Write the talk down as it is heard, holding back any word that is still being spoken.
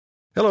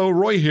Hello,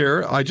 Roy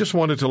here. I just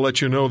wanted to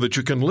let you know that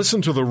you can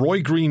listen to The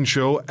Roy Green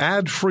Show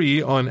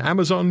ad-free on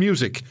Amazon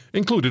Music,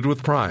 included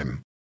with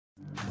Prime.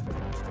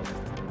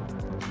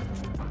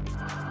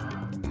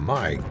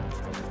 My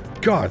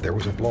God, there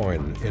was a blow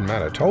in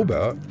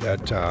Manitoba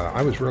that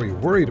I was really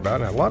worried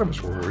about, and a lot of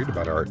us were worried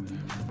about our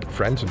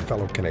friends and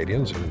fellow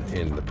Canadians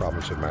in the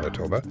province of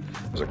Manitoba.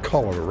 As a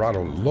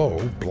Colorado low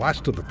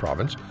blasted the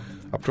province.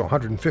 Up to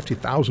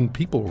 150,000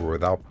 people were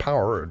without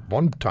power at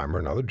one time or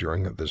another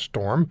during this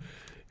storm.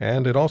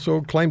 And it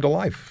also claimed a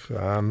life.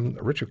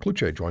 Richard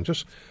Cloutier joins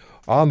us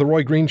on The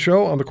Roy Green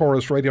Show on the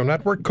Chorus Radio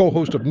Network,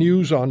 co-host of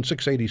News on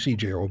 680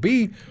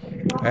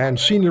 CJOB, and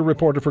senior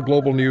reporter for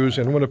Global News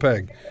in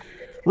Winnipeg.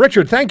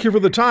 Richard, thank you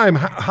for the time.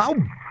 How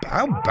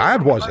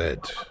bad was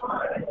it?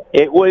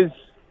 It was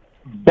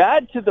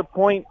bad to the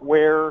point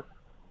where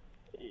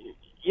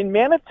in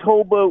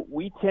Manitoba,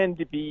 we tend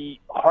to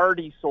be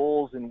hardy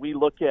souls, and we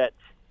look at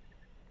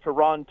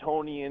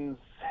Torontonians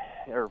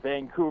or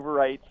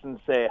Vancouverites and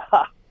say,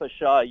 ha,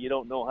 Pasha, you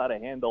don't know how to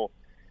handle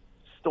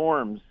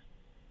storms.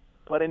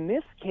 But in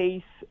this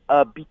case,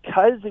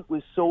 because it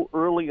was so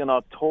early in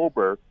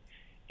October,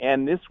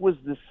 and this was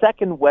the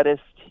second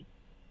wettest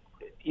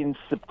in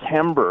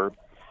September,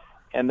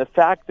 and the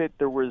fact that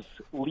there was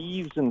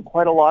leaves and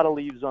quite a lot of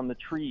leaves on the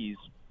trees,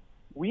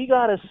 we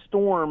got a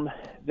storm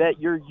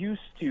that you're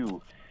used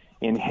to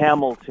in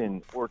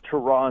Hamilton or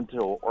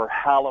Toronto or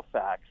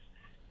Halifax.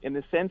 In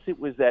the sense it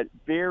was that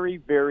very,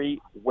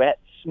 very wet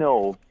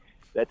snow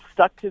that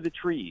stuck to the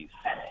trees.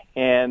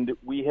 And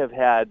we have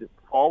had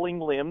falling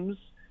limbs,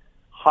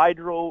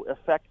 hydro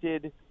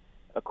affected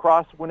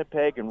across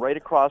Winnipeg and right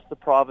across the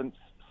province.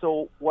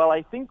 So while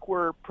I think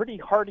we're pretty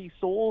hardy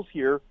souls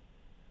here,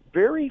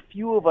 very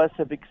few of us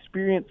have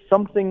experienced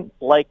something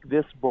like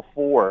this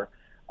before.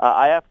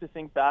 I have to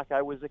think back,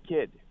 I was a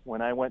kid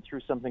when I went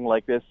through something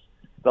like this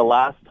the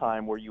last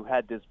time, where you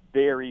had this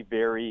very,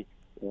 very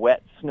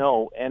wet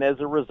snow. And as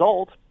a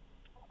result,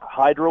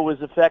 hydro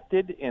was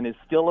affected and is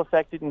still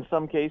affected in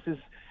some cases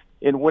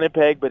in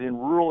Winnipeg, but in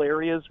rural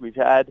areas we've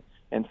had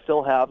and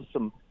still have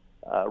some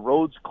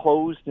roads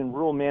closed in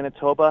rural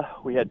Manitoba.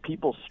 We had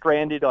people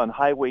stranded on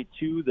Highway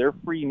 2. They're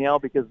free now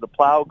because the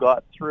plow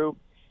got through.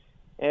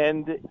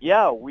 And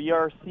yeah, we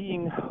are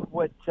seeing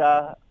what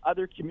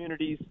other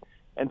communities,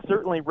 and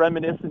certainly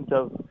reminiscent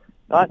of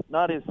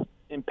not as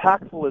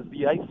impactful as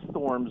the ice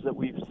storms that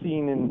we've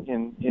seen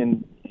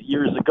in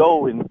years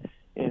ago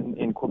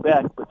in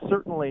Quebec, but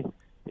certainly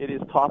it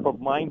is top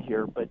of mind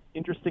here. But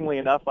interestingly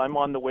enough, I'm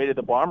on the way to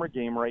the Bomber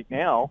game right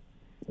now,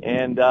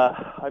 and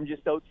I'm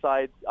just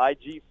outside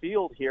IG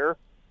Field here,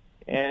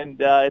 and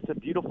it's a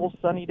beautiful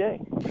sunny day.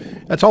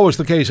 That's always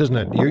the case, isn't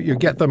it? You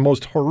get the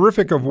most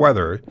horrific of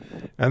weather,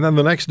 and then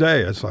the next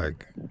day it's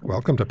like,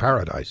 welcome to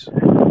paradise.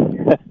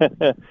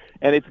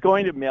 And it's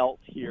going to melt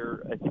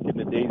here, I think, in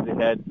the days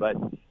ahead. But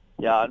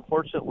yeah,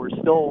 unfortunately, we're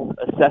still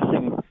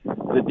assessing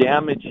the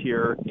damage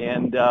here,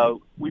 and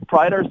we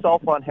pride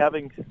ourselves on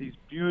having these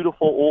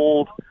beautiful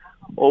old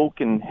oak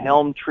and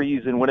elm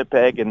trees in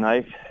Winnipeg, and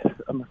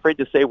I'm afraid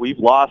to say we've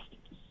lost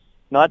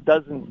not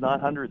dozens, not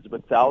hundreds,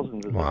 but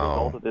thousands as a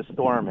result of this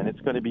storm, and it's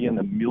going to be in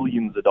the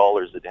millions of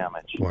dollars of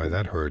damage. Boy,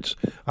 that hurts.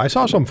 I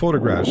saw some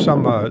photographs.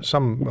 Some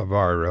of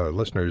our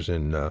listeners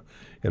in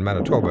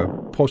Manitoba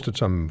posted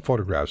some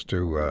photographs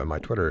to my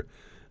Twitter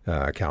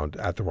account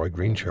at The Roy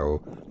Green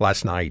Show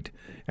last night,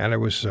 and it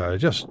was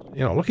just,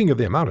 looking at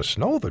the amount of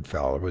snow that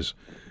fell, it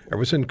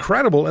was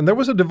incredible. And there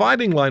was a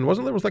dividing line,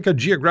 wasn't there? It was like a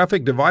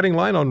geographic dividing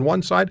line. On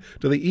one side,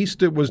 to the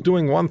east, it was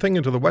doing one thing,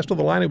 and to the west of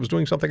the line, it was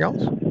doing something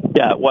else.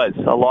 Yeah, it was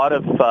a lot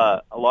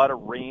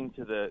of rain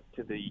to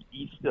the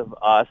east of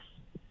us,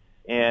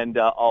 and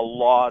a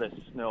lot of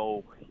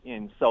snow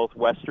in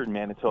southwestern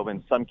Manitoba.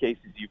 In some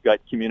cases, you've got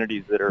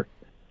communities that are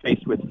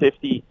faced with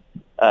 50,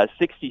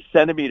 60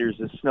 centimeters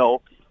of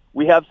snow.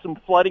 We have some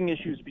flooding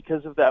issues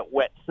because of that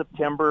wet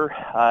September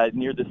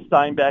near the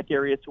Steinbach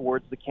area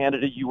towards the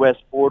Canada-U.S.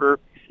 border.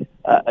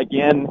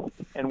 Again,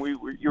 and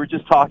you were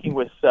just talking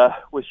with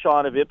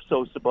Sean of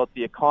Ipsos about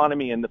the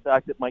economy and the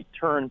fact it might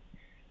turn.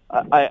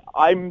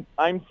 I'm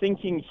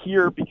thinking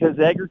here, because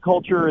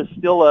agriculture is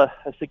still a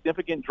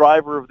significant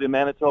driver of the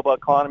Manitoba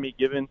economy,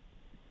 given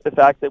the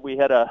fact that we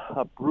had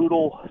a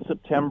brutal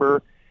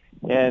September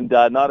and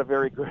not a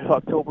very good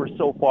October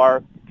so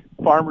far.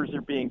 Farmers are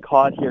being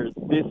caught here.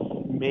 This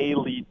may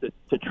lead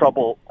to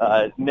trouble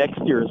next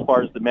year as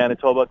far as the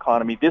Manitoba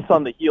economy. This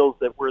on the heels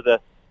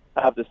that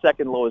have the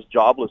second lowest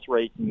jobless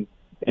rate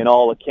in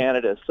all of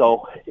Canada.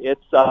 So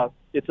it's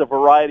a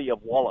variety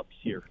of wallops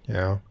here.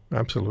 Yeah,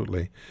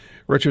 absolutely.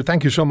 Richard,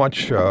 thank you so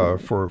much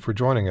for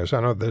joining us. I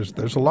know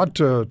there's a lot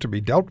to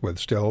be dealt with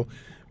still,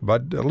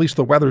 but at least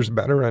the weather's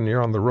better and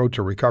you're on the road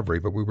to recovery.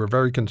 But we were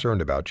very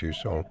concerned about you.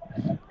 So,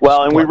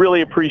 well, and we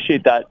really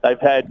appreciate that.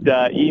 I've had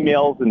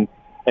emails and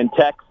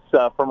texts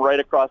from right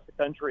across the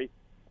country.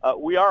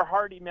 We are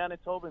hardy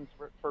Manitobans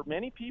for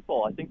many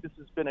people. I think this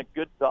has been a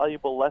good,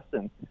 valuable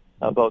lesson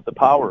about the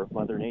power of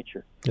Mother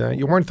Nature. Yeah,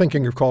 you weren't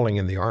thinking of calling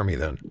in the Army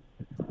then?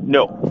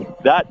 No,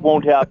 that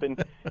won't happen.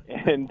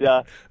 And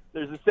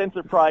there's a sense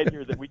of pride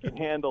here that we can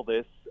handle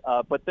this.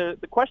 But the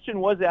question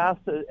was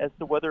asked as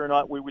to whether or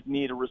not we would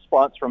need a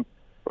response from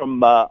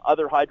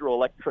other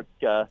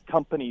hydroelectric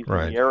companies in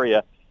the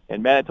area,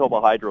 and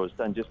Manitoba Hydro has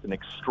done just an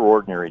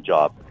extraordinary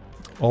job.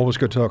 Always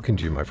good talking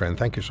to you, my friend.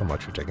 Thank you so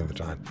much for taking the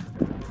time.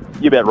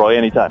 You bet, Roy.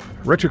 Anytime.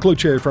 Richard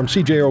Cloutier from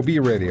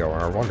CJOB Radio,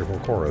 our wonderful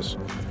Chorus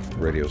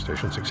radio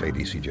station,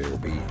 680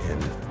 CJOB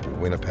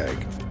in Winnipeg.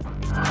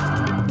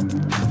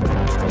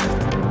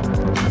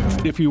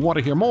 If you want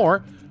to hear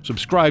more,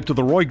 subscribe to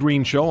The Roy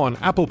Green Show on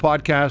Apple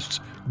Podcasts,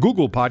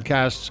 Google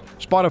Podcasts,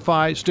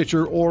 Spotify,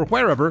 Stitcher, or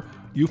wherever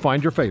you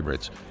find your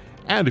favorites.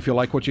 And if you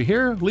like what you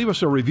hear, leave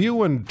us a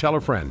review and tell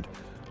a friend.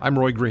 I'm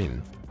Roy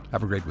Green.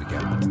 Have a great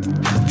weekend.